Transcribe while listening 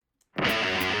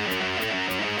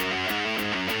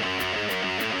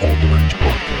On the Range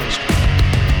Podcast.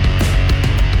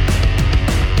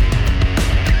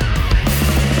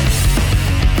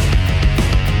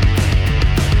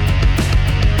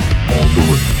 On the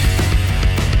Range.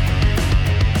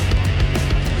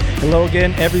 Hello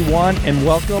again, everyone, and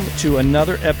welcome to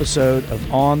another episode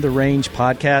of On the Range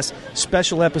Podcast.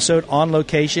 Special episode on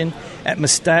location at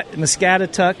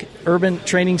Muscatatuck Urban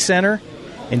Training Center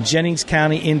in Jennings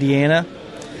County, Indiana.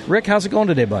 Rick, how's it going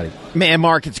today, buddy? Man,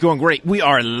 Mark, it's going great. We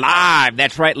are live.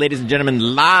 That's right, ladies and gentlemen,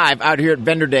 live out here at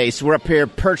Vendor Day. So we're up here,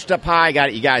 perched up high. Got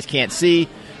it. You guys can't see.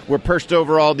 We're perched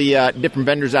over all the different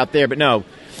vendors out there. But no,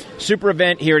 super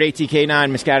event here at ATK9,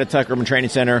 Muscatatuck Urban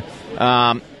Training Center.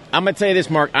 I'm going to tell you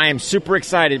this, Mark. I am super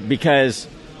excited because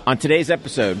on today's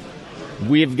episode,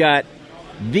 we've got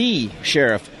the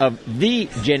sheriff of the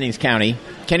Jennings County,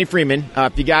 Kenny Freeman.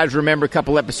 If you guys remember a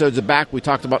couple episodes back, we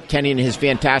talked about Kenny and his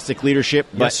fantastic leadership.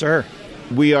 Yes, sir.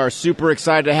 We are super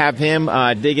excited to have him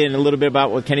dig in a little bit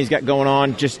about what Kenny's got going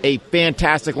on. Just a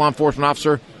fantastic law enforcement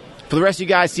officer. For the rest of you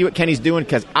guys, see what Kenny's doing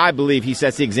because I believe he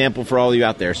sets the example for all of you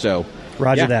out there. So,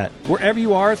 Roger that. Wherever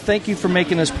you are, thank you for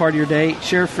making us part of your day.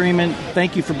 Sheriff Freeman,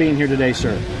 thank you for being here today,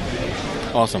 sir.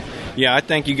 Awesome. Yeah, I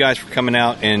thank you guys for coming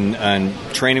out and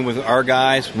training with our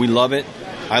guys. We love it.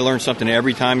 I learn something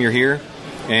every time you're here,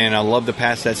 and I love to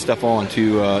pass that stuff on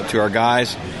to our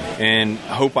guys, and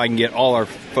I hope I can get all our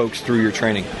folks through your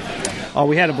training. Oh,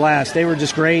 we had a blast. They were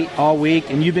just great all week,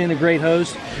 and you've been a great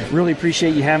host. Really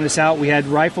appreciate you having us out. We had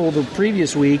rifle the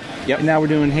previous week, and now we're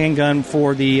doing handgun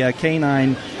for the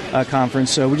K9 conference,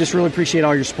 so we just really appreciate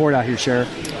all your support out here, Sheriff.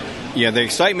 Yeah, the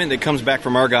excitement that comes back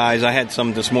from our guys, I had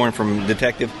some this morning from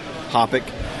Detective Hoppick.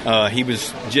 He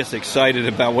was just excited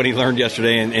about what he learned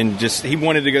yesterday, and just he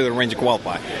wanted to go to the range to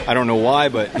qualify. I don't know why,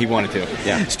 but he wanted to.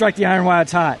 Yeah, strike the iron while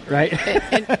it's hot, right?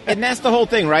 and that's the whole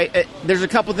thing, right? There's a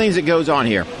couple things that goes on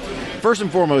here. First and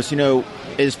foremost,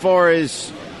 as far as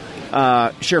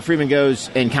Sheriff Freeman goes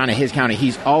and kind of his county,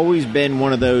 he's always been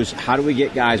one of those, how do we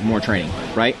get guys more training,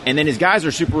 right? And then his guys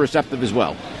are super receptive as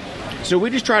well. So we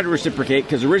just try to reciprocate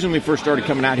because originally we first started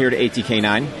coming out here to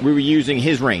ATK9, we were using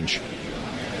his range.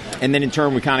 And then in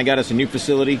turn, we kind of got us a new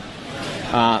facility,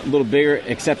 a little bigger,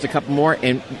 accepts a couple more,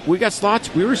 and we got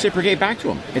slots, we reciprocate back to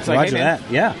them. It's like, Roger hey, man,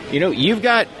 that. Yeah.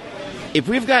 If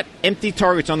we've got empty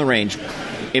targets on the range,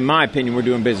 in my opinion, we're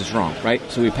doing business wrong, right?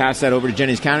 So we pass that over to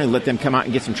Jennings County, let them come out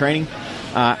and get some training.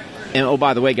 And oh,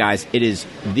 by the way, guys, it is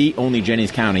the only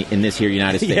Jennings County in this here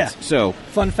United States. Yeah. So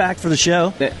fun fact for the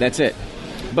show. That's it.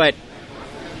 But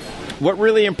what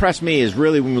really impressed me is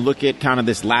really when we look at kind of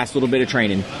this last little bit of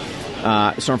training,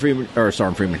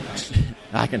 Sergeant Freeman,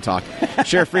 I can talk.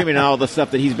 Sheriff Freeman and all the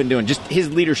stuff that he's been doing, just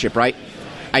his leadership, right?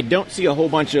 I don't see a whole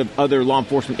bunch of other law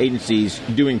enforcement agencies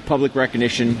doing public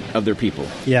recognition of their people.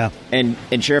 Yeah. And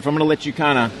Sheriff, I'm going to let you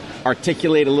kind of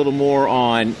articulate a little more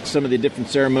on some of the different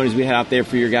ceremonies we had out there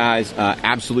for your guys.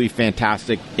 Absolutely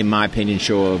fantastic, in my opinion,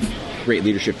 show of great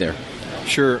leadership there.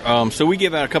 Sure. So we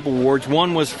give out a couple awards.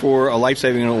 One was for a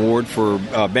life-saving award for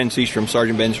Ben Seastrom,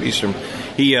 Sergeant Ben Seastrom.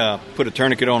 He put a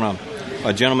tourniquet on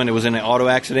a gentleman that was in an auto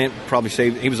accident.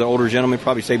 He was an older gentleman,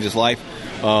 probably saved his life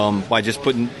by just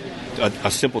putting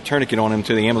a simple tourniquet on him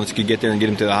so the ambulance could get there and get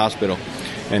him to the hospital.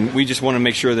 And we just want to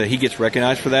make sure that he gets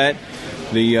recognized for that.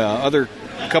 The other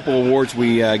couple awards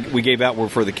we gave out were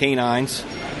for the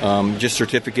K9s, just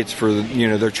certificates for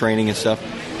their training and stuff.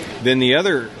 Then the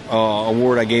other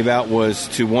award I gave out was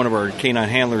to one of our K9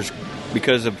 handlers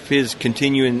because of his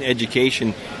continuing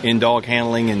education in dog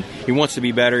handling, and he wants to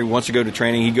be better. He wants to go to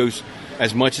training. He goes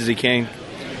as much as he can.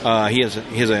 He has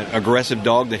an aggressive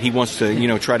dog that he wants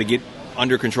to try to get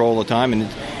under control all the time, and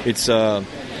it's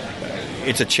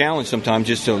a challenge sometimes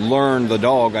just to learn the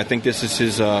dog. I think this is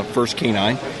his first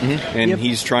K9, and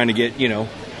he's trying to get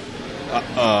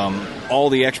all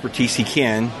the expertise he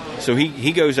can. So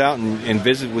he goes out and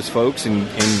visits with folks and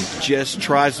just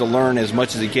tries to learn as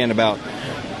much as he can about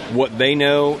what they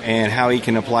know and how he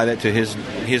can apply that to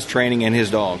his training and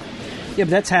his dog. Yeah, but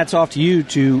that's hats off to you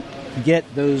to get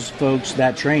those folks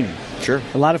that training. Sure.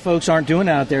 A lot of folks aren't doing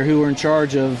that out there who are in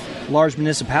charge of large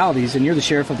municipalities, and you're the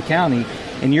sheriff of the county,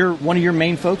 and one of your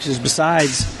main focuses,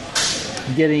 besides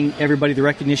getting everybody the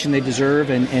recognition they deserve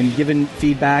and giving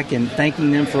feedback and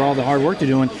thanking them for all the hard work they're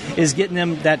doing, is getting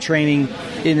them that training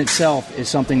in itself is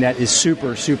something that is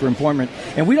super, super important.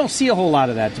 And we don't see a whole lot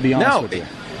of that, to be honest with you.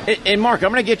 And Mark,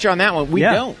 I'm going to get you on that one. We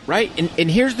don't, right? And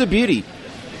here's the beauty.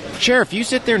 Sheriff, you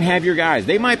sit there and have your guys.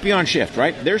 They might be on shift,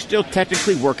 right? They're still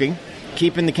technically working,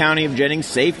 keeping the county of Jennings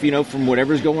safe, from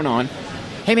whatever's going on.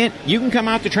 Hey, man, you can come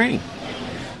out to training.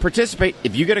 Participate.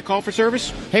 If you get a call for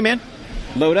service, hey, man,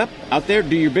 load up, out there,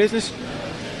 do your business.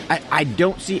 I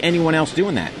don't see anyone else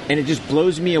doing that. And it just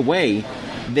blows me away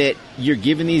that you're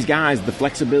giving these guys the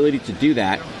flexibility to do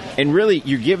that. And really,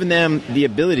 you're giving them the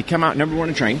ability to come out, number one,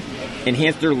 and train,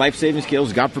 enhance their life-saving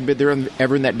skills. God forbid they're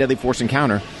ever in that deadly force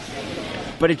encounter.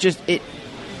 But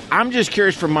I'm just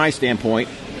curious from my standpoint.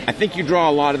 I think you draw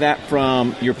a lot of that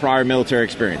from your prior military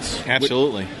experience.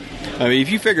 Absolutely. I mean,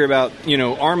 if you figure about,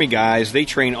 Army guys, they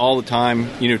train all the time,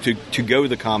 to go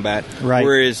to combat. Right.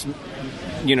 Whereas,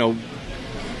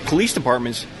 police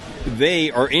departments,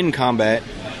 they are in combat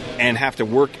and have to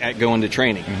work at going to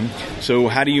training. Mm-hmm. So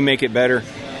how do you make it better?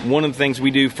 One of the things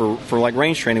we do for like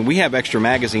range training, we have extra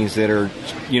magazines that are,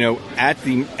 at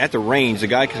the range. The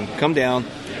guy can come down,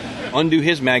 undo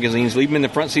his magazines, leave them in the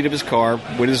front seat of his car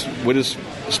with his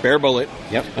spare bullet,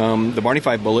 the Barney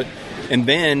 5 bullet, and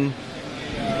then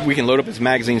we can load up his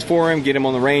magazines for him, get him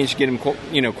on the range, get him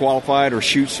qualified or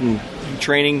shoot some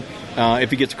training.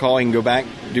 If he gets a call, he can go back,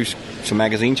 do some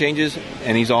magazine changes,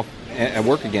 and he's off at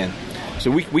work again. So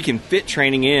we can fit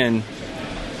training in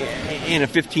a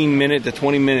 15-minute to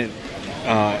 20-minute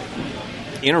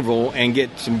interval and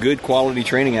get some good quality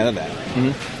training out of that.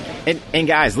 Mm-hmm. And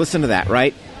guys, listen to that,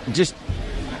 right? Just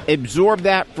absorb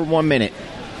that for 1 minute.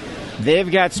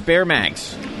 They've got spare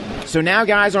mags. So now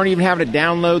guys aren't even having to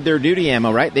download their duty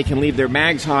ammo, right? They can leave their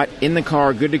mags hot in the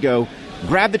car, good to go.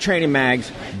 Grab the training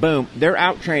mags, boom, they're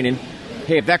out training.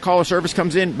 Hey, if that call of service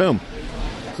comes in, boom,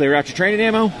 clear out your training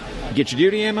ammo, get your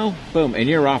duty ammo, boom, and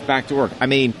you're off back to work. I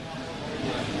mean,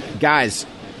 guys,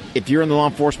 if you're in the law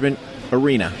enforcement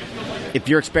arena, if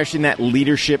you're especially in that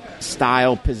leadership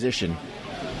style position,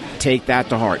 take that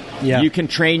to heart. Yeah. You can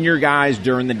train your guys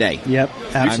during the day. Yep,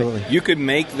 absolutely. You could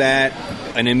make that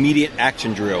an immediate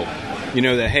action drill.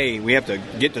 That, hey, we have to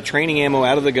get the training ammo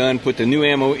out of the gun, put the new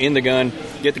ammo in the gun,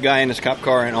 get the guy in his cop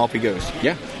car, and off he goes.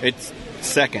 Yeah. It's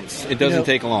seconds. It doesn't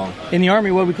take long. In the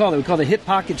Army, what do we call it? We call it hip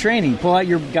pocket training. Pull out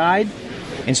your guide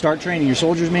and start training, your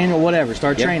soldier's manual, whatever.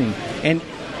 Start training. And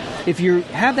if you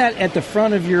have that at the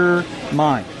front of your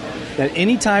mind, that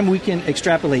anytime we can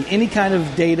extrapolate any kind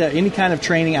of data, any kind of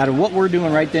training out of what we're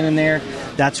doing right then and there,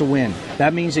 that's a win.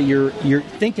 That means that you're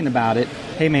thinking about it.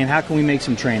 Hey, man, how can we make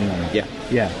some training on it?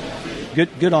 Yeah.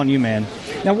 Good on you, man.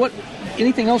 Now,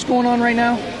 anything else going on right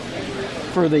now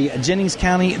for the Jennings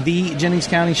County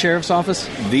Sheriff's Office?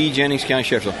 The Jennings County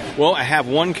Sheriff's Office. Well, I have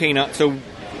one canine. So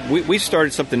we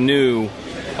started something new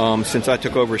since I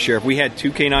took over as sheriff. We had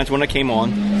 2 canines when I came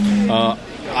on.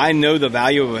 I know the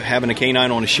value of having a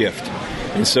canine on a shift.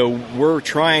 And so we're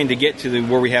trying to get to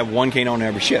where we have 1 canine on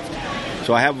every shift.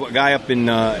 So I have a guy up in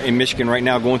Michigan right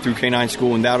now going through canine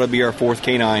school, and that'll be our 4th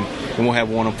canine, and we'll have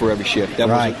one for every shift.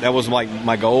 That was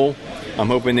my goal. I'm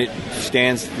hoping it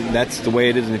stands. That's the way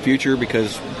it is in the future,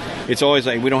 because it's always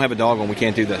like, we don't have a dog on, we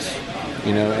can't do this,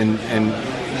 and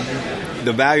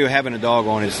the value of having a dog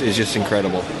on is just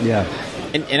incredible. Yeah.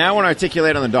 And I want to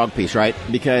articulate on the dog piece, right?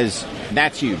 Because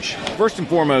that's huge. First and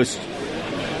foremost,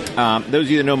 those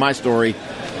of you that know my story,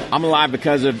 I'm alive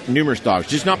because of numerous dogs,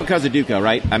 just not because of Duco,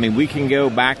 right? I mean, we can go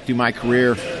back to my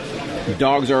career.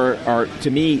 Dogs are, to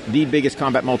me, the biggest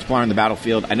combat multiplier on the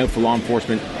battlefield. I know for law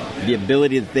enforcement, the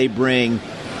ability that they bring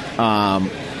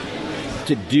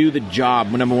to do the job,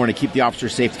 number one, to keep the officer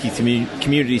safe, to keep the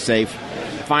community safe,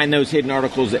 find those hidden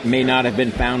articles that may not have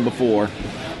been found before,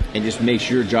 and just makes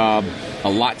your job a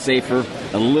lot safer,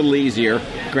 a little easier.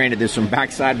 Granted, there's some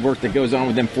backside work that goes on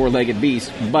with them 4-legged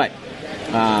beasts, but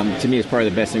to me, it's probably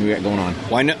the best thing we got going on.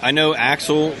 Well, I know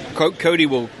Axel, Cody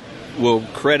will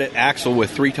credit Axel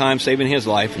with 3 times saving his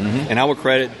life, and I will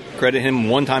credit him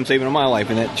 1 time saving my life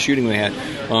in that shooting we had.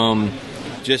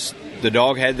 Just the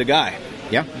dog had the guy.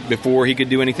 Yeah. Before he could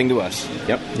do anything to us.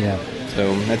 Yep. Yeah.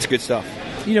 So that's good stuff.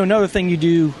 Another thing you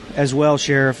do as well,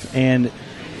 Sheriff, and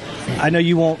I know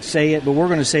you won't say it, but we're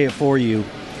going to say it for you.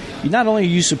 Not only are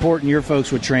you supporting your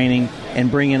folks with training and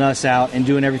bringing us out and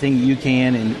doing everything you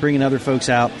can and bringing other folks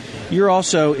out, you're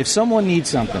also, if someone needs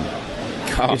something,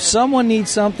 if someone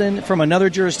needs something from another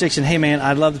jurisdiction, hey man,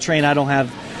 I'd love to train, I don't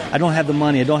have the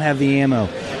money, I don't have the ammo.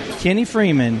 Kenny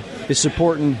Freeman is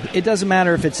supporting, it doesn't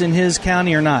matter if it's in his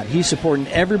county or not, he's supporting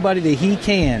everybody that he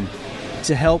can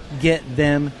to help get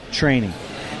them training.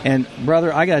 And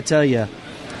brother, I got to tell you,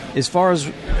 as far as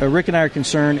Rick and I are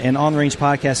concerned and On the Range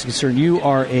Podcast is concerned, you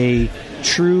are a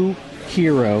true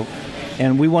hero,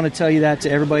 and we want to tell you that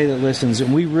to everybody that listens,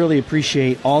 and we really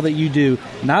appreciate all that you do,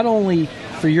 not only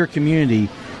for your community,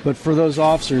 but for those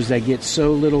officers that get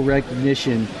so little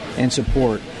recognition and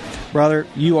support. Brother,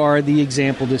 you are the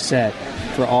example to set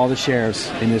for all the sheriffs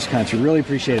in this country. Really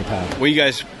appreciate it, pal. Well, you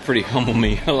guys pretty humble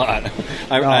me a lot.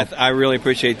 I really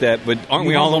appreciate that, but aren't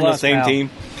we all on the same team?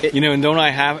 And don't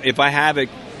I have, if I have it,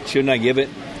 shouldn't I give it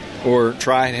or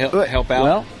try to help out?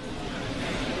 Well,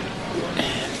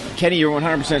 Kenny, you're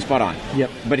 100% spot on.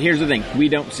 Yep. But here's the thing. We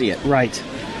don't see it. Right.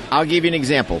 I'll give you an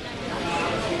example.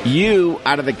 You,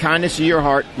 out of the kindness of your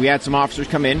heart, we had some officers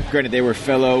come in. Granted, they were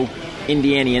fellow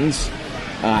Indianians.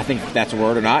 I think if that's a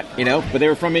word or not, but they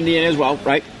were from Indiana as well,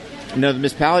 right? Another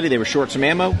municipality, they were short some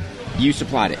ammo. You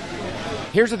supplied it.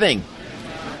 Here's the thing.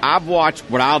 I've watched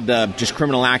what I'll dub just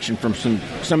criminal action from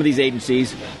some of these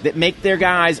agencies that make their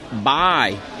guys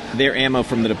buy their ammo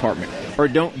from the department or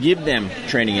don't give them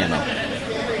training ammo.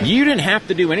 You didn't have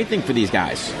to do anything for these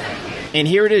guys. And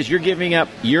here it is. You're giving up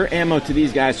your ammo to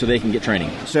these guys so they can get training.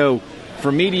 So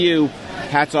for me to you,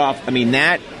 hats off. I mean,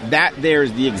 that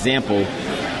there's the example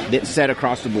that's set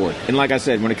across the board. And like I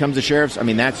said, when it comes to sheriffs, I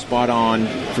mean, that's spot on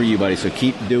for you, buddy. So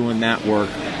keep doing that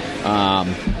work.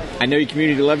 I know your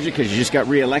community loves you because you just got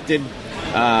reelected.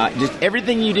 Just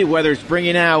everything you do, whether it's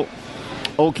bringing out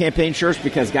old campaign shirts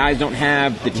because guys don't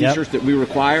have the T-shirts that we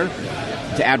require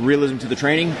to add realism to the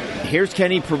training. Here's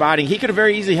Kenny providing. He could have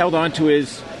very easily held on to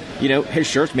his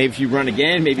shirts. Maybe if you run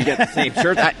again, maybe you got the same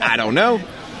shirts. I don't know.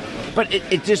 But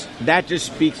that just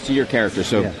speaks to your character.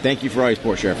 So thank you for all your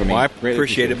support, Sheriff. I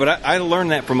appreciate it. But I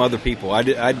learned that from other people.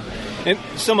 And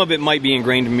some of it might be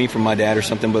ingrained in me from my dad or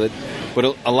something. But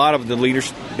a lot of the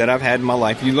leaders that I've had in my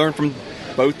life, you learn from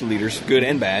both the leaders, good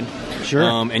and bad. Sure.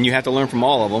 And you have to learn from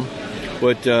all of them.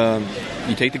 But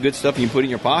you take the good stuff and you put it in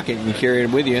your pocket and you carry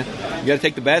it with you. You got to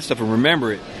take the bad stuff and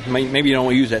remember it. Maybe you don't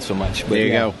want to use that so much. But there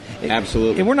you go.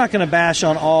 Absolutely. And we're not going to bash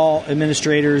on all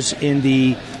administrators in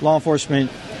the law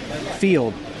enforcement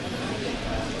field.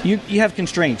 You have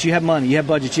constraints, you have money, you have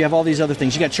budgets, you have all these other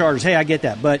things, you got charters. Hey, I get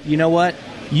that, but you know what?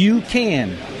 You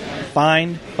can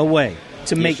find a way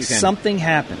to make something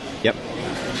happen. Yep.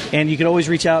 And you can always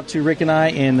reach out to Rick and I,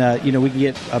 and we can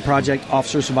get a Project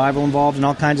Officer Survival involved and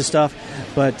all kinds of stuff.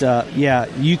 But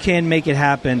you can make it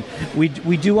happen. We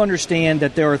do understand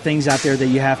that there are things out there that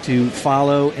you have to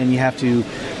follow and you have to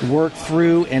work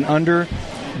through and under.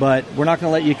 But we're not going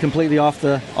to let you completely off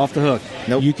the hook.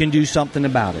 Nope. You can do something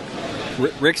about it.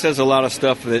 Rick says a lot of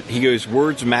stuff that he goes,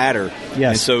 words matter.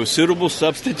 Yes. And so suitable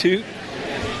substitute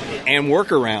and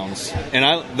workarounds.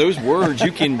 And those words,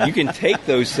 you can take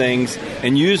those things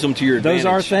and use them to your advantage.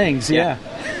 Those are things, yeah.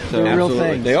 So They're real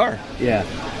things. They are. Yeah.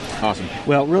 Awesome.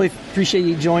 Well, really appreciate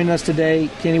you joining us today,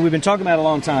 Kenny. We've been talking about it a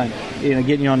long time,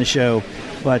 getting you on the show.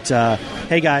 But,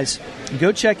 hey, guys,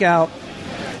 go check out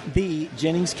the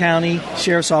Jennings County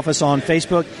Sheriff's Office on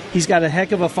Facebook. He's got a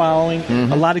heck of a following,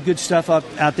 a lot of good stuff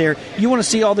out there. You want to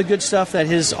see all the good stuff that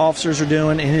his officers are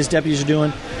doing and his deputies are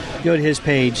doing, go to his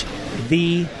page,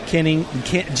 the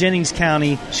Jennings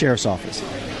County Sheriff's Office.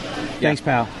 Thanks,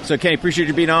 pal. So, Kenny, appreciate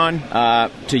you being on.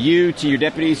 To you, to your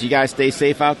deputies, you guys stay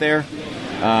safe out there,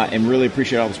 and really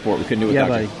appreciate all the support. We couldn't do it without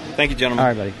buddy. you. Thank you, gentlemen.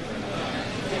 All right, buddy.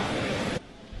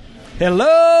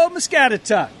 Hello,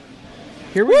 Muscatatuck.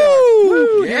 Here we are.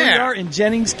 Woo! Here we are in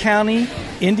Jennings County,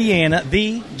 Indiana,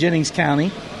 the Jennings County.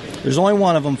 There's only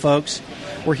one of them, folks.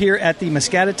 We're here at the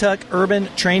Muscatatuck Urban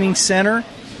Training Center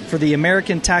for the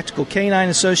American Tactical Canine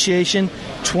Association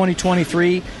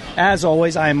 2023. As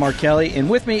always, I am Mark Kelly, and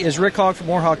with me is Rick Hogg from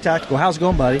Warhawk Tactical. How's it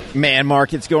going, buddy? Man,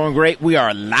 Mark, it's going great. We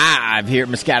are live here at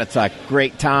Muscatatuck.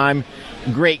 Great time,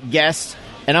 great guests.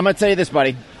 And I'm going to tell you this,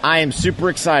 buddy. I am super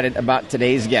excited about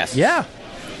today's guest. Yeah.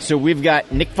 So we've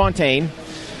got Nick Fontaine,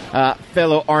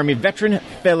 fellow Army veteran,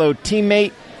 fellow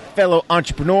teammate, fellow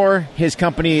entrepreneur. His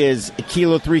company is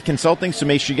Kilo 3 Consulting, so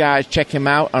make sure you guys check him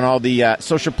out on all the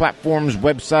social platforms,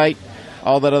 website,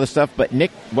 all that other stuff. But Nick,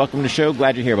 welcome to the show.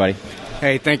 Glad you're here, buddy.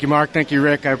 Hey, thank you, Mark. Thank you,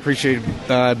 Rick. I appreciate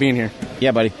being here.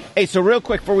 Yeah, buddy. Hey, so real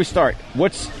quick before we start,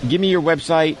 give me your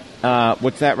website.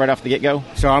 What's that right off the get-go?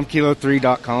 So I'm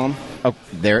kilo3.com. Oh,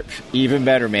 there, even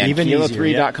better, man. Even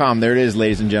Kilo3.com. There it is,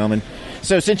 ladies and gentlemen.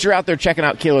 So since you're out there checking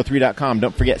out Kilo3.com,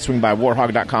 don't forget, swing by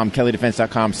warhog.com,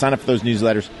 kellydefense.com. Sign up for those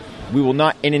newsletters. We will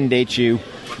not inundate you.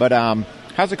 But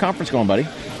how's the conference going, buddy?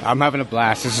 I'm having a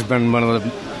blast. This has been one of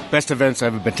the best events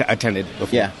I've ever attended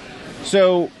before. Yeah.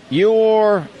 So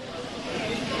you're,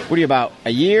 what are you, about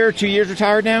a year, 2 years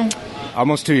retired now?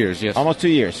 Almost 2 years, yes. Almost 2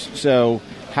 years. So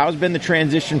how's been the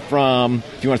transition from,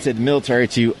 if you want to say the military,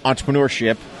 to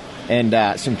entrepreneurship,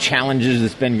 and some challenges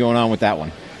that's been going on with that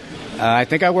one? I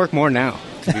think I work more now,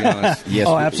 to be honest. Yes,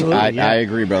 absolutely. I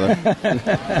agree, brother.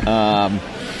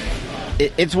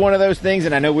 It's one of those things,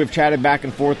 and I know we've chatted back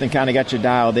and forth and kind of got you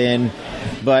dialed in,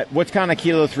 but what's kind of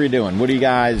Kilo 3 doing? What are you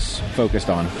guys focused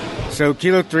on? So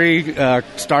Kilo 3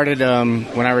 started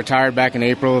when I retired back in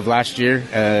April of last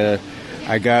year.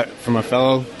 I got from a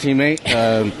fellow teammate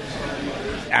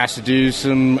asked to do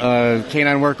some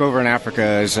canine work over in Africa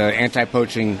as an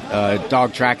anti-poaching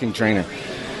dog tracking trainer.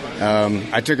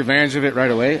 I took advantage of it right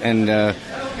away, and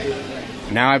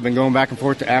now I've been going back and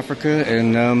forth to Africa,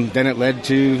 and then it led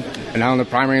to now I'm the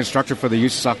primary instructor for the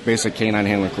USASOC Basic Canine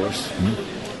Handler course.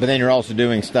 Mm-hmm. But then you're also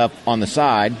doing stuff on the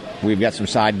side. We've got some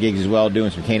side gigs as well, doing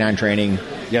some canine training.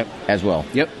 Yep. As well.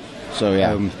 Yep. So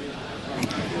yeah,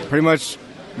 pretty much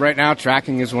right now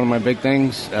tracking is one of my big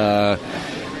things.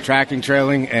 Tracking,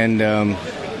 trailing, and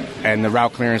the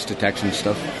route clearance detection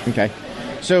stuff. Okay.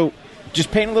 So just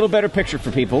paint a little better picture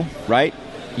for people, right?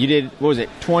 You did, what was it,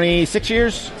 26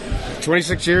 years?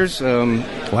 26 years.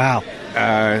 Wow.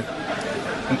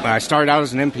 I started out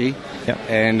as an MP. Yep.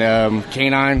 And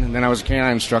canine, and then I was a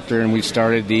canine instructor, and we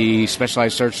started the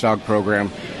Specialized Search Dog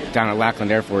program down at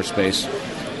Lackland Air Force Base.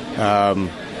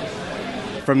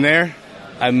 From there,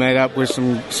 I met up with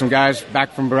some guys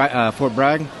back from Fort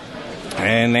Bragg,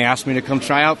 and they asked me to come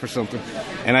try out for something.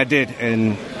 And I did,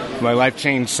 and my life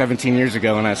changed 17 years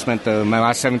ago, and I spent my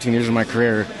last 17 years of my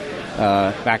career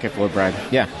back at Fort Bragg.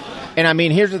 Yeah. And, I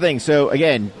mean, here's the thing. So,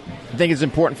 again, I think it's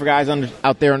important for guys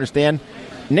out there to understand,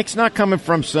 Nick's not coming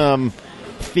from some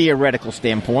theoretical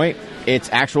standpoint. It's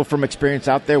actual from experience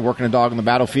out there, working a dog on the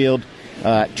battlefield,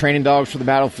 training dogs for the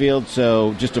battlefield,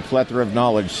 so just a plethora of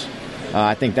knowledge.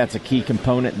 I think that's a key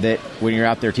component that when you're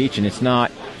out there teaching, it's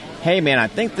not, hey, man, I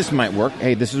think this might work.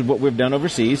 Hey, this is what we've done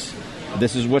overseas.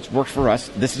 This is what's worked for us.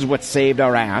 This is what saved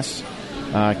our ass.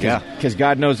 Because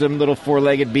God knows them little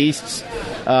four-legged beasts.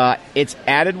 It's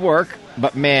added work,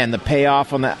 but, man, the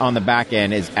payoff on the back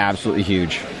end is absolutely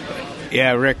huge.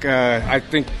 Yeah, Rick, I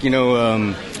think,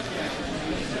 I'm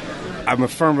a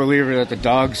firm believer that the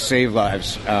dogs save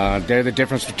lives. They're the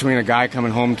difference between a guy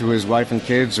coming home to his wife and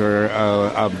kids or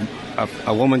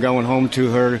a woman going home to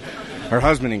her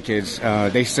husband and kids.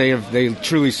 They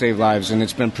truly save lives, and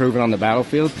it's been proven on the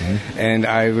battlefield. Mm-hmm. And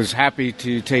I was happy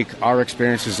to take our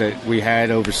experiences that we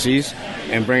had overseas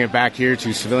and bring it back here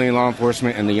to civilian law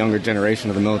enforcement and the younger generation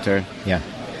of the military. Yeah.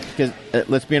 Because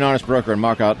let's be an honest broker, and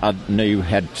Mark, I know you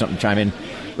had something to chime in.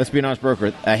 Let's be an honest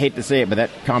broker. I hate to say it, but that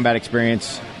combat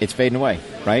experience, it's fading away,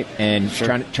 right? And sure.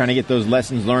 trying to get those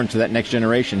lessons learned to that next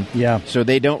generation, so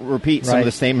they don't repeat some of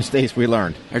the same mistakes we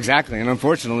learned. Exactly, and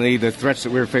unfortunately, the threats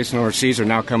that we were facing overseas are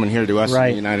now coming here to us in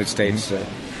the United States.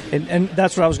 Mm-hmm. And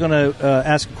that's what I was going to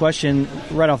ask a question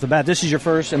right off the bat. This is your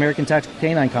first American Tactical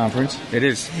Canine Conference. It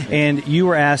is. And you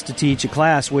were asked to teach a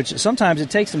class, which sometimes it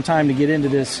takes some time to get into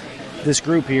this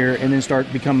group here and then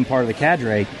start becoming part of the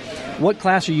cadre. What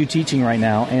class are you teaching right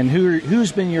now, and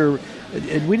who's been your...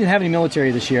 We didn't have any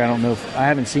military this year. I don't know if... I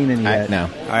haven't seen any yet. No,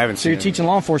 I haven't seen So you're teaching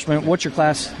law enforcement. What's your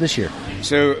class this year?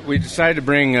 So we decided to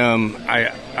bring...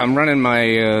 I'm running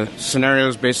my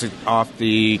scenarios based off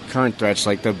the current threats,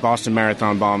 like the Boston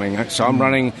Marathon bombing. So I'm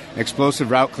running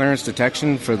explosive route clearance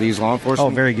detection for these law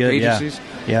enforcement very good. agencies.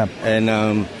 Yeah.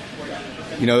 And...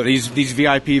 these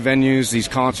VIP venues, these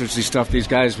concerts, these stuff. These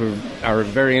guys are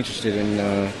very interested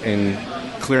in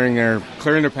clearing their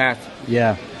path.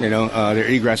 Yeah. Their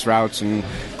egress routes and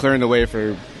clearing the way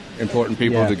for important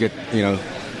people to get.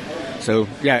 So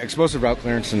explosive route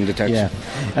clearance and detection. Yeah,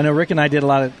 I know Rick and I did a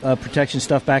lot of protection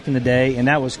stuff back in the day, and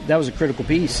that was a critical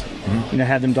piece. Mm-hmm.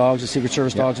 Had them dogs, the Secret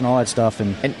Service dogs, and all that stuff.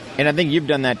 And I think you've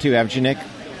done that too, haven't you, Nick?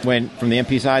 When from the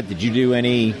MP side, did you do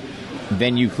any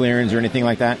venue clearance or anything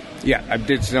like that? Yeah, I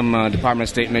did some Department of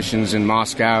State missions in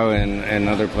Moscow and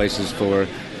other places for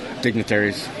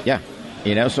dignitaries. Yeah.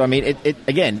 So I mean, it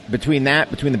again, between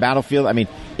the battlefield, I mean,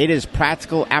 it is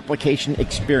practical application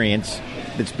experience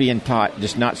that's being taught,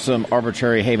 just not some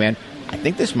arbitrary, hey man, I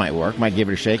think this might work, might give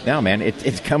it a shake. No, man,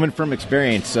 it's coming from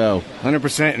experience, so.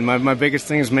 100%, and my biggest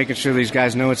thing is making sure these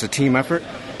guys know it's a team effort.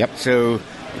 Yep. So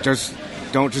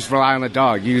don't just rely on the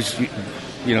dog. Use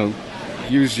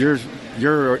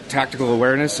your tactical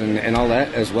awareness and all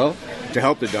that as well to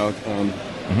help the dog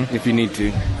if you need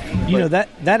to.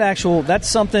 That's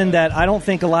something that I don't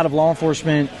think a lot of law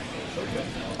enforcement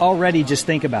already just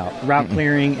think about. Route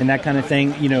clearing and that kind of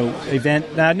thing.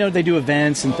 I know they do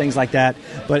events and things like that,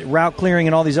 but route clearing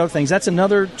and all these other things, that's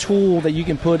another tool that you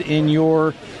can put in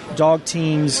your dog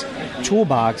team's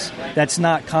toolbox that's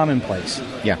not commonplace.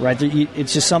 Yeah. Right?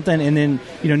 It's just something, and then,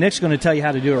 Nick's going to tell you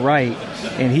how to do it right,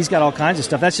 and he's got all kinds of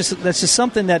stuff. That's just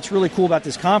something that's really cool about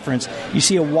this conference. You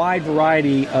see a wide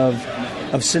variety of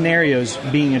scenarios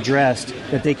being addressed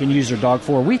that they can use their dog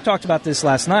for. We talked about this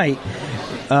last night.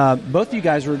 Both of you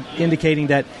guys were indicating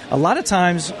that a lot of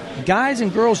times guys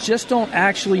and girls just don't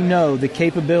actually know the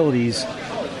capabilities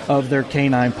of their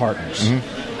canine partners.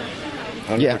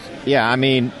 Mm-hmm. Yeah. I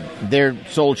mean, they're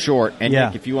sold short. And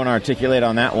Nick, if you want to articulate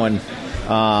on that one,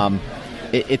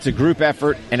 it's a group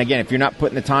effort. And again, if you're not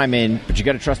putting the time in, but you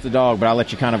got to trust the dog. But I'll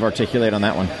let you kind of articulate on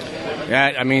that one.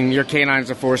 Yeah, I mean, your canine's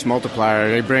a force multiplier.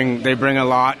 They bring a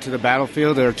lot to the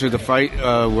battlefield or to the fight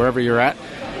wherever you're at.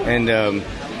 And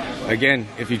again,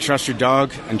 if you trust your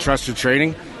dog and trust your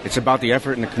training, it's about the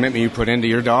effort and the commitment you put into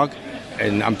your dog.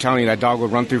 And I'm telling you, that dog will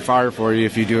run through fire for you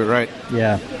if you do it right.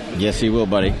 Yeah. Yes, he will,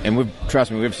 buddy. And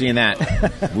trust me, we've seen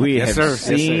that. We Yes, have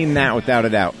sir. seen that without a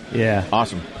doubt. Yeah.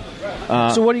 Awesome.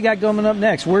 So what do you got coming up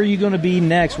next? Where are you going to be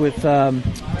next with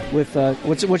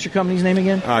what's your company's name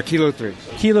again? Kilo 3.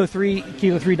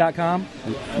 Kilo3.com.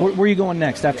 Where are you going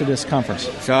next after this conference?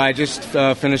 So I just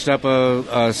finished up a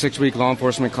 6-week law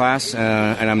enforcement class,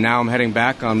 and I'm heading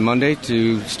back on Monday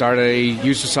to start a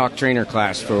USASOC trainer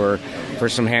class for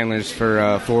some handlers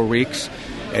for 4 weeks.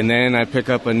 And then I pick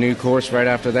up a new course right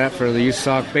after that for the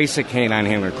USASOC basic canine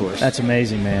handler course. That's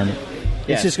amazing, man.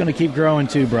 Yeah. It's just going to keep growing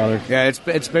too, brother. Yeah,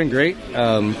 it's been great.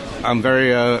 I'm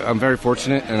very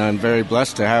fortunate, and I'm very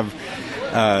blessed to have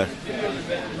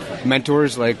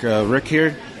mentors like Rick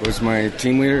here, was my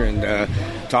team leader, and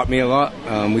taught me a lot.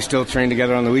 We still train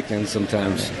together on the weekends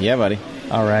sometimes. Yeah, buddy.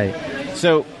 All right.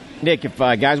 So, Nick, if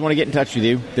guys want to get in touch with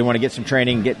you, they want to get some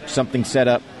training, get something set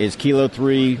up, is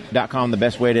Kilo3.com the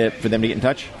best way for them to get in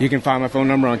touch? You can find my phone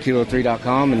number on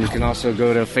Kilo3.com, and you can also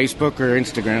go to Facebook or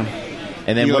Instagram.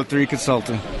 And then Kilo3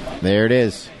 Consulting. There it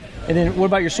is. And then what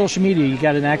about your social media? You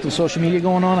got an active social media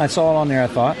going on? I saw it on there, I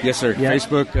thought. Yes, sir. Yeah.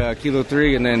 Facebook,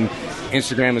 Kilo3, and then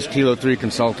Instagram is Kilo3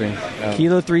 Consulting.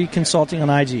 Kilo3 Consulting on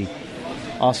IG.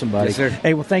 Awesome, buddy. Yes, sir.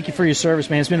 Hey, well, thank you for your service,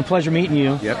 man. It's been a pleasure meeting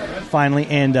you. Yep. Finally.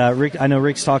 And Rick, I know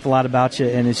Rick's talked a lot about you,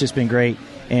 and it's just been great.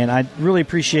 And I really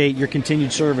appreciate your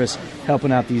continued service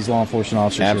helping out these law enforcement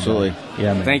officers. Absolutely.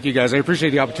 Yeah, man. Thank you, guys. I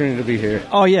appreciate the opportunity to be here.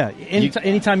 Oh, yeah.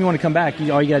 Anytime you want to come back,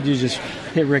 all you got to do is just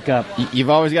hit Rick up. You've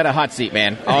always got a hot seat,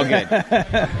 man. All good.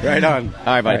 Right on. All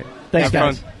right, buddy. All right. Thanks, Have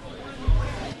guys. fun.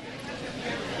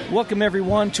 Welcome,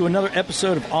 everyone, to another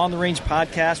episode of On the Range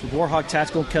Podcast with Warhawk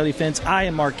Tactical Kelly Defense. I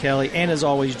am Mark Kelly, and as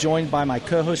always, joined by my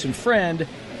co-host and friend,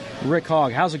 Rick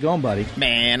Hogg. How's it going, buddy?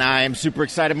 Man, I am super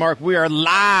excited, Mark. We are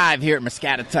live here at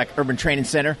Muscatatuck Urban Training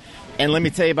Center. And let me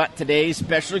tell you about today's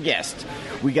special guest.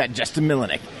 We got Justin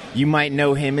Milinek. You might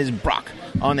know him as Brock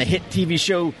on the hit TV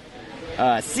show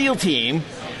SEAL Team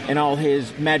and all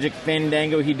his magic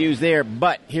fandango he does there.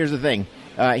 But here's the thing.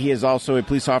 He is also a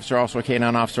police officer, also a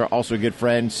K-9 officer, also a good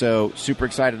friend. So super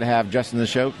excited to have Justin on the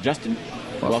show. Justin,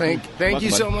 well, welcome. thank you Welcome,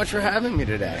 so buddy. much for having me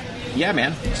today. Yeah,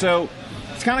 man. So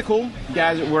it's kind of cool.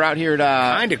 Guys, we're out here at...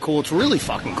 Kind of cool. It's really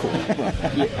fucking cool.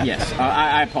 Yes,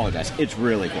 I apologize. It's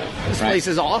really cool. This place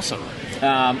is awesome.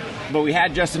 But we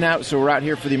had Justin out, so we're out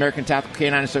here for the American Tactical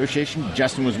Canine Association.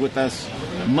 Justin was with us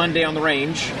Monday on the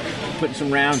range, putting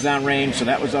some rounds down range, so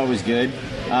that was always good.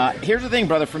 Here's the thing,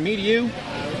 brother. From me to you,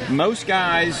 most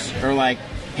guys are like,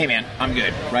 hey, man, I'm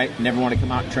good, right? Never want to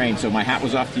come out and train. So my hat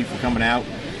was off to you for coming out,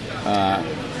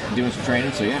 doing some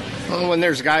training, so yeah. Well, when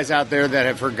there's guys out there that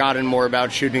have forgotten more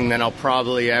about shooting than I'll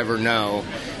probably ever know,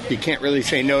 you can't really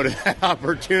say no to that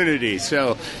opportunity.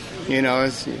 So, you know,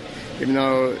 even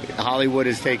though Hollywood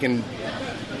has taken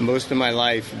most of my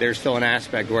life, there's still an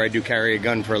aspect where I do carry a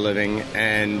gun for a living.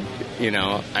 And, you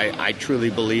know, I truly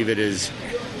believe it is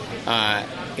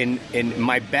in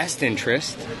my best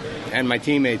interest and my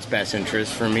teammates' best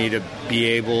interest for me to be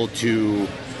able to,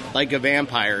 like a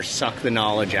vampire, suck the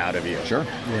knowledge out of you. Sure.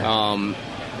 Yeah.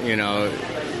 You know,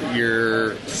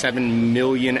 your 7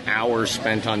 million hours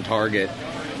spent on target,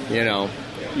 you know,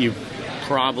 you've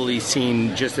probably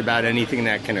seen just about anything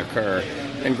that can occur.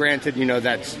 And granted, you know,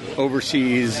 that's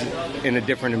overseas in a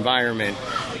different environment,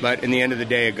 but in the end of the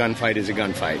day, a gunfight is a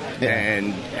gunfight. Yeah.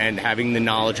 And having the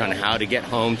knowledge on how to get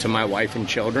home to my wife and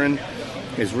children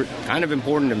is kind of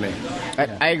important to me.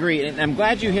 I agree, and I'm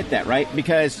glad you hit that, right?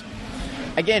 Because,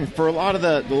 again, for a lot of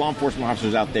the law enforcement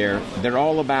officers out there, they're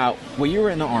all about, well, you were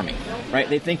in the Army, right?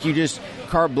 They think you just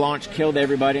carte blanche killed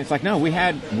everybody. It's like, no, we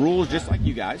had rules just like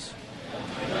you guys.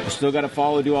 You still got to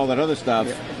follow, do all that other stuff.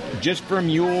 Yeah. Just from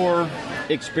your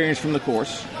experience from the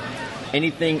course,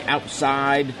 anything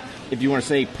outside, if you want to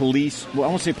say police, well, I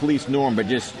won't say police norm, but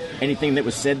just anything that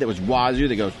was said that was wazoo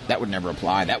that goes, that would never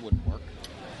apply, that wouldn't work.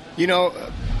 You know,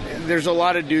 there's a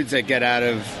lot of dudes that get out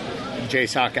of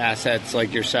JSOC assets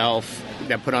like yourself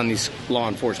that put on these law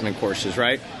enforcement courses,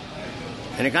 right?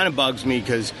 And it kind of bugs me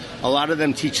because a lot of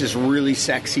them teach this really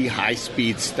sexy,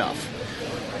 high-speed stuff.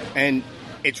 And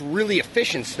it's really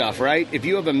efficient stuff, right? If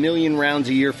you have 1 million rounds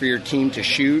a year for your team to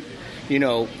shoot, you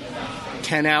know,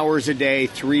 10 hours a day,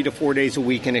 3 to 4 days a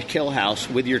week in a kill house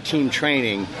with your team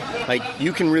training, like,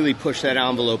 you can really push that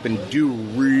envelope and do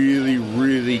really,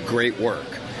 really great work.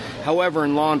 However,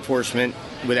 in law enforcement,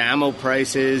 with ammo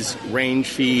prices, range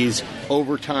fees,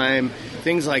 overtime,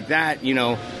 things like that, you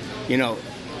know,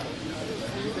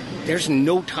 there's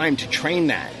no time to train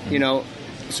that, you know?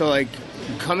 So, like,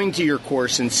 coming to your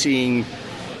course and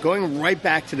going right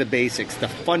back to the basics, the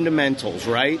fundamentals,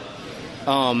 right?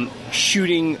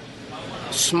 Shooting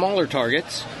smaller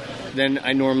targets than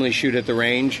I normally shoot at the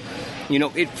range, you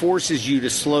know, it forces you to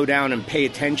slow down and pay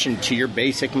attention to your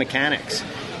basic mechanics.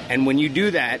 And when you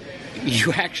do that,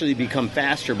 you actually become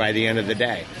faster by the end of the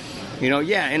day. You know,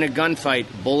 yeah, in a gunfight,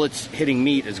 bullets hitting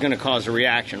meat is going to cause a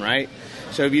reaction, right?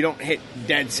 So if you don't hit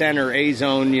dead center,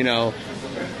 A-zone, you know,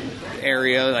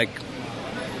 area, like,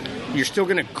 you're still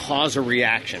going to cause a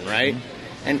reaction, right?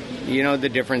 And, you know, the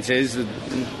difference is the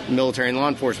military and law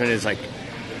enforcement is like,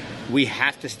 we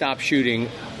have to stop shooting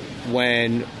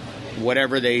when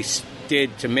whatever they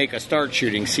did to make us start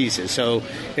shooting ceases. So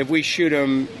if we shoot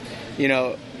them, you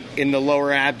know, in the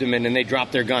lower abdomen and they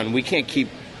drop their gun, we can't keep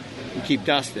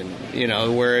dusting, you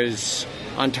know, whereas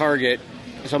on target,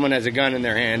 someone has a gun in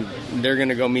their hand, they're going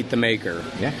to go meet the maker.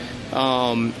 Yeah.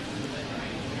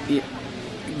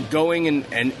 Going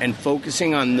and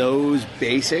focusing on those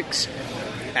basics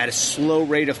at a slow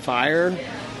rate of fire,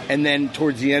 and then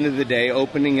towards the end of the day,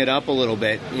 opening it up a little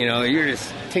bit. You know, you're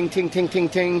just ting, ting, ting, ting,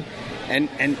 ting, and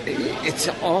it's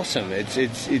awesome.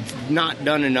 It's not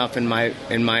done enough in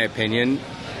my opinion,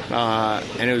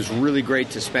 and it was really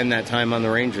great to spend that time on the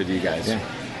range with you guys. Yeah.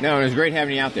 No, it was great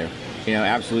having you out there. You know,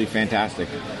 absolutely fantastic.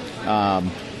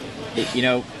 You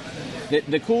know,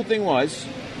 the cool thing was,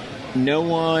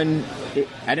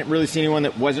 I didn't really see anyone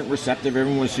that wasn't receptive.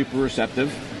 Everyone was super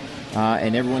receptive,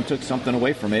 and everyone took something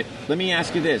away from it. Let me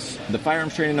ask you this. The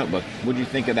Firearms Training Notebook, what did you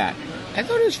think of that? I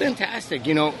thought it was fantastic.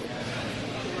 You know,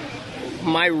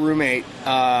 my roommate,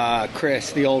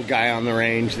 Chris, the old guy on the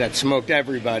range that smoked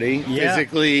everybody,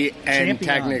 physically and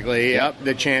technically,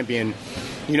 the champion.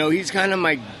 You know, he's kind of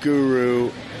my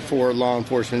guru for law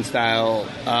enforcement style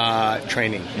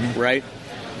training, right?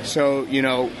 So, you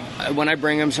know, when I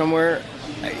bring him somewhere,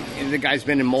 the guy's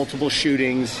been in multiple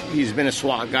shootings. He's been a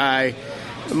SWAT guy.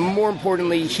 More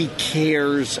importantly, he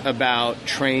cares about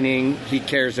training. He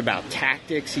cares about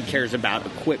tactics. He cares about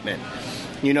equipment.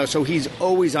 You know, so he's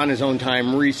always on his own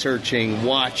time researching,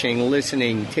 watching,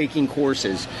 listening, taking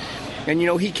courses. And, you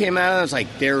know, he came out and I was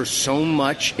like, there's so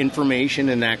much information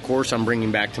in that course I'm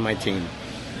bringing back to my team.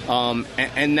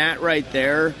 And that right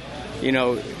there, you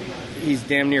know, he's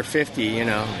damn near 50, you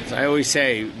know. So I always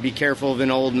say, be careful of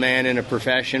an old man in a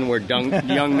profession where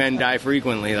young men die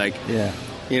frequently. Like,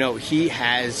 you know, he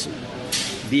has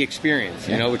the experience,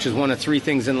 you know, which is one of three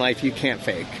things in life you can't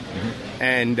fake.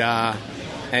 And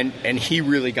he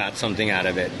really got something out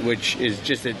of it, which is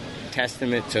just a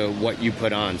testament to what you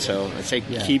put on. So I say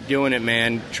keep doing it,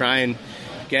 man. Try and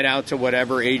get out to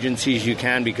whatever agencies you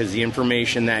can, because the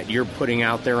information that you're putting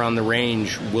out there on the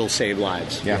range will save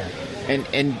lives. Yeah.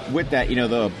 And with that, you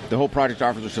know, the whole Project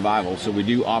Officer Survival, so we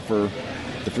do offer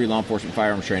the free law enforcement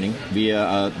firearms training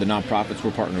via the nonprofits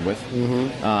we're partnered with.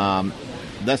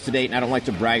 Thus to date, and I don't like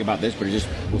to brag about this, but it just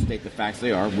will state the facts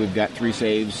they are. We've got 3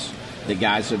 saves that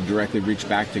guys have directly reached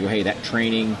back to go, hey, that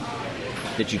training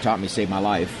that you taught me saved my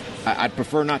life. I'd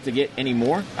prefer not to get any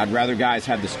more. I'd rather guys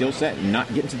have the skill set and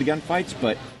not get into the gunfights,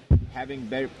 but having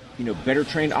better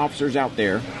trained officers out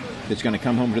there that's going to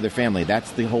come home to their family,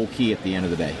 that's the whole key at the end of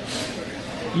the day.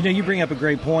 You know, you bring up a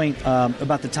great point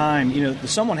about the time. You know,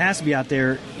 someone has to be out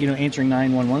there, you know, answering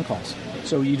 911 calls.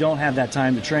 So you don't have that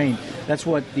time to train. That's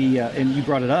what and you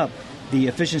brought it up, the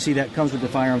efficiency that comes with the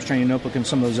Firearms Training Notebook and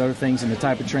some of those other things and the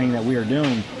type of training that we are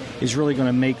doing is really going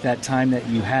to make that time that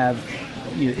you have,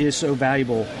 you know, is so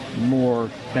valuable, more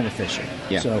beneficial.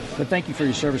 Yeah. So, but thank you for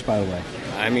your service, by the way.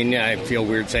 I mean, I feel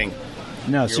weird saying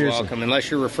no, you're seriously. welcome,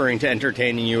 unless you're referring to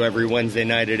entertaining you every Wednesday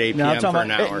night at 8 p.m. for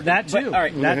an hour. That too. But, all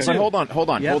right, that but too. hold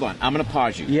on. Yep. I'm going to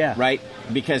pause you. Yeah. Right?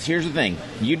 Because here's the thing.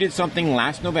 You did something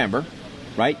last November,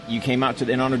 right? You came out to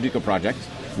the In Honor Duco Project,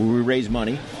 where we raised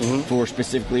money for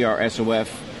specifically our SOF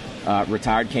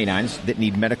retired canines that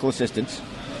need medical assistance.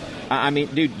 I mean,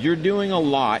 dude, you're doing a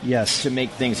lot to make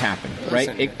things happen,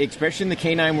 right? Especially in the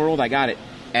canine world, I got it.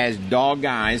 As dog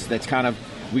guys, that's kind of,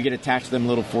 we get attached to them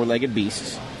little 4-legged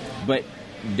beasts. But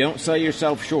don't sell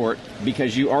yourself short,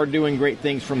 because you are doing great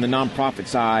things from the nonprofit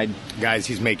side. Guys,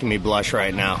 he's making me blush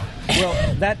right now.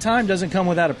 Well, that time doesn't come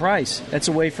without a price. That's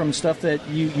away from stuff that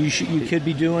you could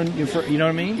be doing. You know what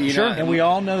I mean? Sure. And we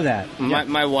all know that.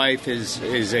 My wife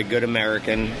is a good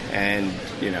American, and,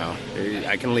 you know,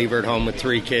 I can leave her at home with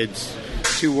 3 kids,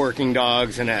 2 working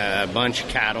dogs, and a bunch of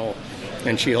cattle,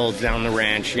 and she holds down the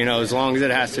ranch. You know, as long as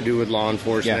it has to do with law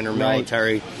enforcement or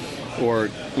military or,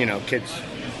 you know, kids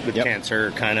with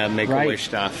cancer, kind of make-a-wish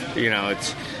stuff. You know,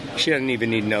 she doesn't even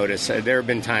need notice. There have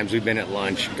been times we've been at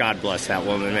lunch. God bless that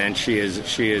woman, man. She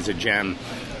is a gem.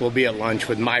 will be at lunch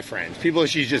with my friends, people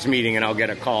she's just meeting, and I'll get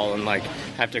a call and like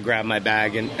have to grab my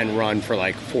bag and run for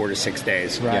like 4 to 6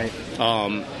 days. Right.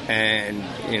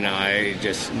 And I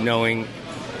just knowing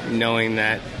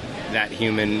that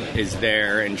human is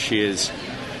there and she is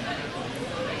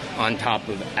on top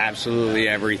of absolutely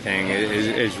everything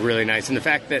is really nice. And the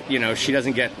fact that she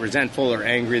doesn't get resentful or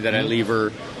angry that I leave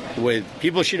her with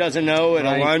people she doesn't know at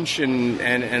a lunch and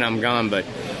I'm gone. But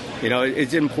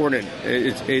it's important.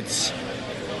 It's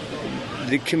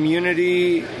the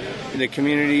community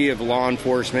of law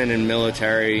enforcement and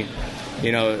military.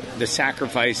 The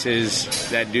sacrifices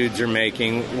that dudes are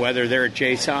making, whether they're at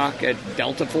JSOC, at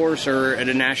Delta Force, or at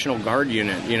a National Guard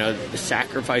unit, the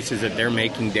sacrifices that they're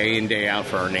making day in, day out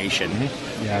for our nation.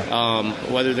 Mm-hmm.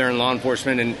 Yeah. Whether they're in law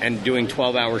enforcement and doing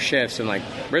 12-hour shifts and, like,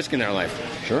 risking their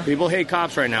life. Sure. People hate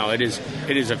cops right now. It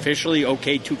is officially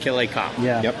okay to kill a cop.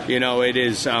 Yeah. Yep. It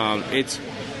is, it's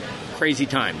crazy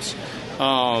times.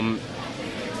 The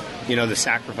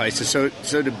sacrifices. So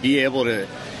to be able to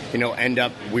end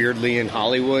up weirdly in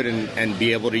Hollywood and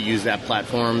be able to use that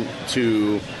platform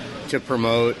to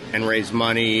promote and raise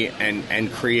money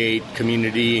and create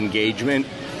community engagement.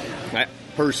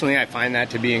 Personally, I find that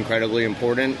to be incredibly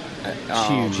important.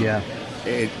 Huge, yeah.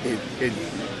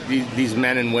 These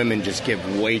men and women just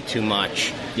give way too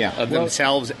much of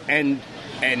themselves and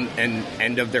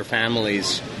of their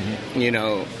families,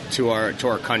 to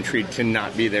our country, to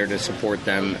not be there to support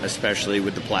them, especially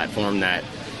with the platform that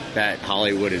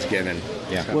Hollywood is given.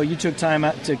 Yeah. Well, you took time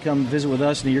out to come visit with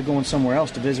us, and you're going somewhere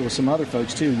else to visit with some other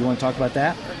folks, too. You want to talk about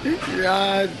that?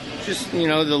 Just, the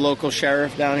local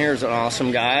sheriff down here is an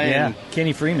awesome guy. Yeah, and,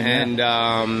 Kenny Freeman. And,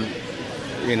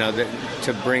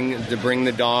 to bring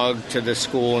the dog to the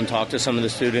school and talk to some of the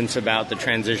students about the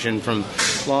transition from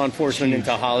law enforcement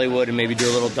into Hollywood and maybe do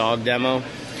a little dog demo.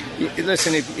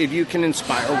 Listen, if you can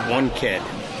inspire one kid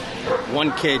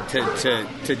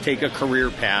to take a career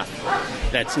path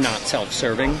that's not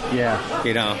self-serving,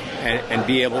 and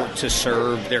be able to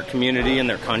serve their community and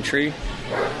their country,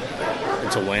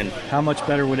 it's a win. How much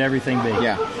better would everything be?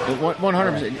 Yeah,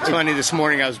 100%. It's funny, this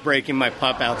morning I was breaking my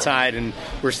pup outside, and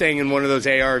we're staying in one of those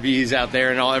ARVs out there,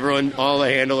 and all the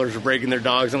handlers are breaking their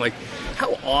dogs. I'm like,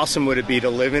 how awesome would it be to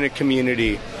live in a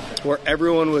community where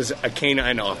everyone was a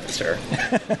canine officer?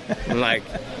 And like,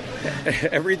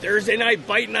 every Thursday night,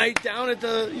 bite night down at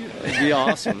it'd be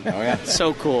awesome. Oh, yeah.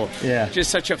 So cool. Yeah.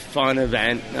 Just such a fun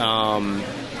event.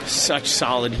 Such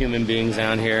solid human beings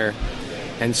down here.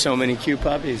 And so many cute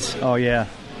puppies. Oh, yeah.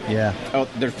 Yeah. Oh,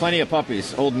 there's plenty of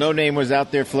puppies. Old No Name was out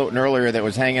there floating earlier that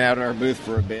was hanging out at our booth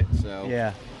for a bit. So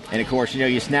Yeah. And, of course,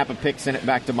 you snap a pic, send it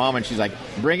back to Mom, and she's like,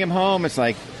 bring him home. It's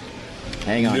like,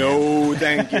 hang on. No,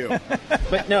 thank you.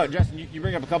 But, no, Justin, you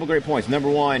bring up a couple great points. Number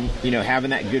one,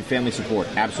 having that good family support,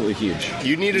 absolutely huge.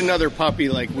 You need another puppy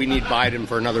like we need Biden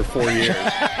for another 4 years.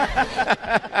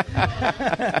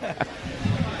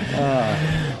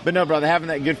 But, no, brother, having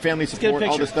that good family get a support, all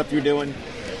picture. the stuff you're doing.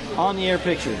 On the air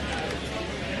picture.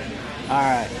 All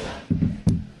right.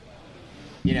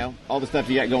 All the stuff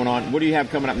you got going on. What do you have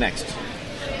coming up next?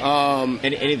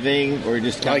 Anything, or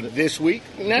just kind Like of this week?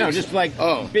 Next? No, just like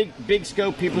big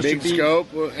scope. People Big should be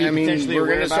scope. be I mean, potentially we're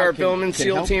aware going to about, start can filming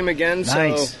SEAL help. Team again.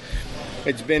 Nice. So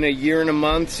it's been a year and a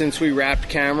month since we wrapped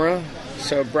camera.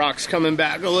 So Brock's coming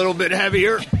back a little bit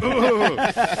heavier.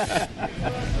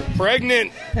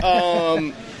 Pregnant.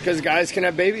 Because guys can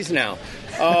have babies now.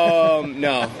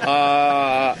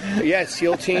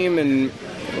 SEAL Team, and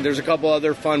there's a couple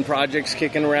other fun projects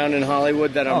kicking around in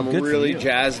Hollywood that I'm good for really you.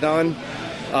 jazzed on.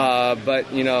 But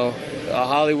a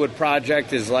Hollywood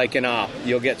project is like an op.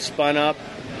 You'll get spun up,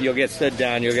 you'll get stood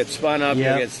down, you'll get spun up, Yep.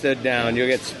 you'll get stood down, you'll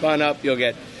get spun up, you'll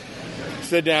get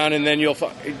stood down, and then you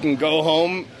can go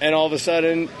home, and all of a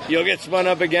sudden you'll get spun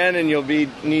up again, and you'll be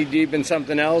knee deep in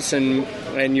something else,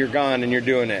 and you're gone, and you're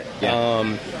doing it.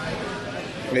 Yeah.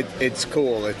 It's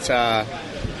cool. It's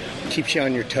keeps you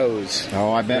on your toes.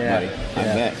 Oh, I bet, Yeah. buddy. I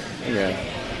Yeah. bet. Yeah.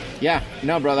 Yeah,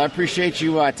 no, brother. I appreciate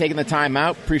you taking the time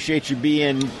out. Appreciate you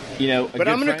being, But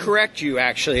I'm going to correct you,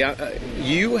 actually.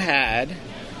 You had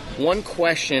one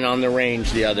question on the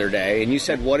range the other day, and you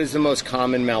said, what is the most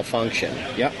common malfunction?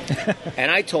 Yep.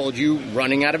 And I told you,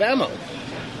 running out of ammo.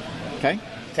 Okay.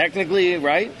 Technically,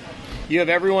 right? You have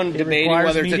everyone debating requires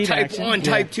whether it's a immediate Type action. 1, Yeah.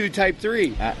 Type 2, Type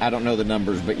 3. I don't know the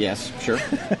numbers, but yes, sure.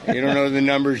 You don't know the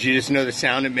numbers, you just know the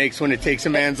sound it makes when it takes a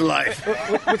man's life.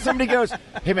 When somebody goes,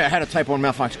 hey, man, I had a Type 1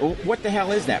 malfunction. Oh, what the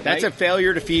hell is that? That's right? a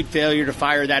failure to feed, failure to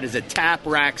fire. That is a tap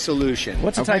rack solution.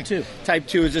 What's a Okay. Type 2? Type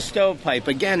 2 is a stovepipe.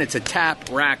 Again, it's a tap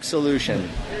rack solution.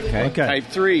 Okay. Okay. Type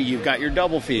 3, you've got your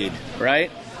double feed,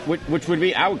 right? Which would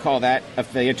be, I would call that a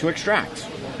failure to extract.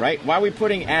 right? Why are we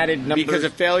putting added numbers? Because a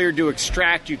failure to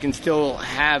extract, you can still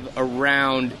have a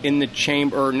round in the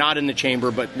chamber, or not in the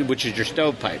chamber, but which is your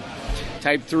stovepipe.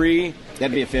 Type 3.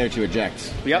 That'd be a failure to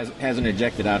eject. Yep. Hasn't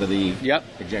ejected out of the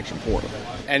ejection port.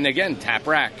 And again, tap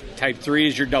rack. Type 3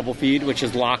 is your double feed, which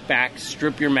is lock back,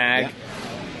 strip your mag. Yeah.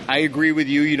 I agree with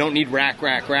you. You don't need rack.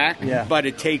 Yeah. But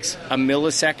it takes a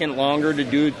millisecond longer to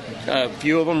do a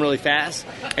few of them really fast.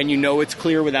 And you know it's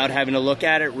clear without having to look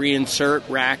at it. Reinsert,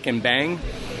 rack, and bang.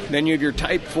 Then you have your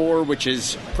Type 4, which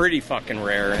is pretty fucking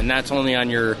rare. And that's only on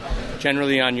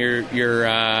generally on your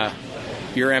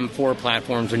M4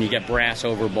 platforms when you get brass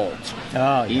over bolts.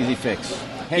 Oh, Easy fix.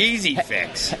 Easy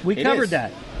fix. we It covered is.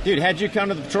 that. Dude, how'd you come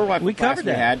to the patrol rifle We class covered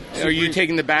we that. had? Are you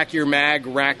taking the back of your mag,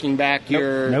 racking back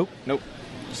your... Nope.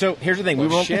 So here's the thing. we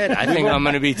Well, won't, shit, I think I'm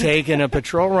going to be taking a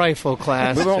patrol rifle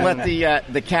class. we won't let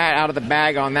the cat out of the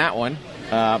bag on that one.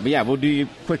 But yeah, we'll do you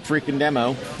a quick freaking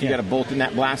demo. You got to bolt in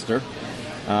that blaster.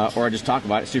 Or I just talk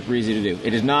about it. Super easy to do.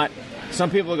 It is not... Some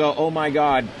people go, oh my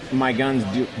God, my gun's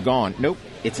gone. Nope.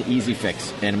 It's an easy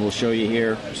fix, and we'll show you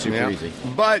here. Super easy.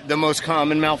 But the most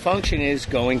common malfunction is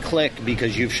going click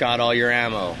because you've shot all your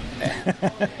ammo.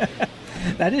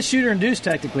 That is shooter induced,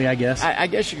 technically, I guess. I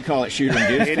guess you could call it shooter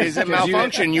induced. It is a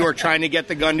malfunction. You are trying to get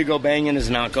the gun to go bang and it's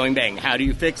not going bang. How do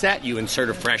you fix that? You insert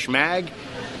a fresh mag,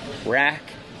 rack,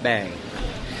 bang.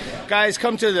 Guys,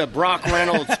 come to the Brock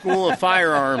Reynolds School of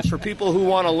Firearms for people who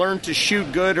want to learn to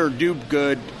shoot good or do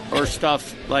good or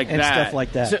stuff like and that. stuff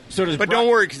like that. So does But don't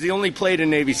worry, because he only played a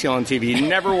Navy SEAL on TV. He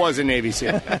never was a Navy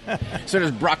SEAL. So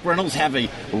does Brock Reynolds have a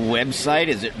website?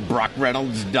 Is it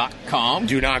brockreynolds.com?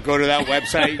 Do not go to that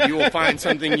website. You will find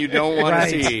something you don't want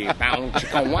Right. to see.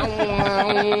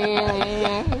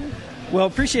 Well,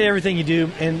 appreciate everything you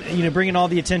do, and bringing all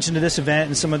the attention to this event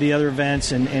and some of the other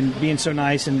events, and being so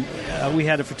nice. And we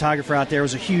had a photographer out there,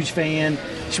 was a huge fan.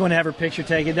 She wanted to have her picture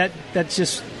taken. That's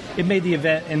just, it made the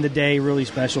event and the day really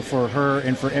special for her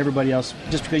and for everybody else,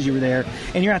 just because you were there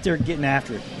and you're out there getting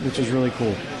after it, which was really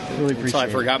cool. Really appreciate So I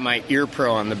it. forgot my ear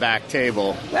pro on the back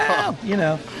table. Well,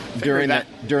 during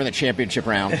the championship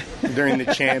round. During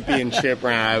the championship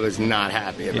round, I was not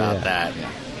happy about that.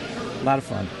 a lot of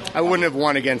fun. I wouldn't have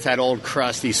won against that old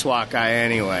crusty SWAT guy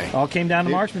anyway. All came down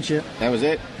to marksmanship. That was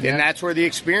it. And that's where the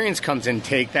experience comes in.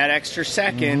 Take that extra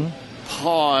second,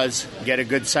 pause, get a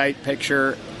good sight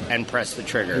picture, and press the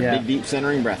trigger. Yeah. Big, deep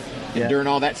centering breath. And Yeah. during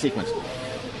all that sequence.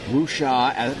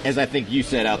 Woosha, as I think you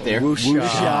said out there.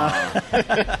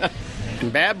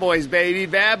 Bad boys, baby,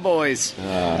 bad boys.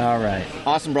 All right.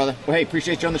 Awesome, brother. Well, hey,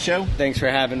 appreciate you on the show. Thanks for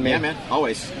having me. Yeah, man.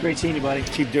 Always. Great seeing you, buddy.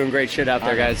 Keep doing great shit out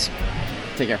there, guys.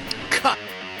 Take care.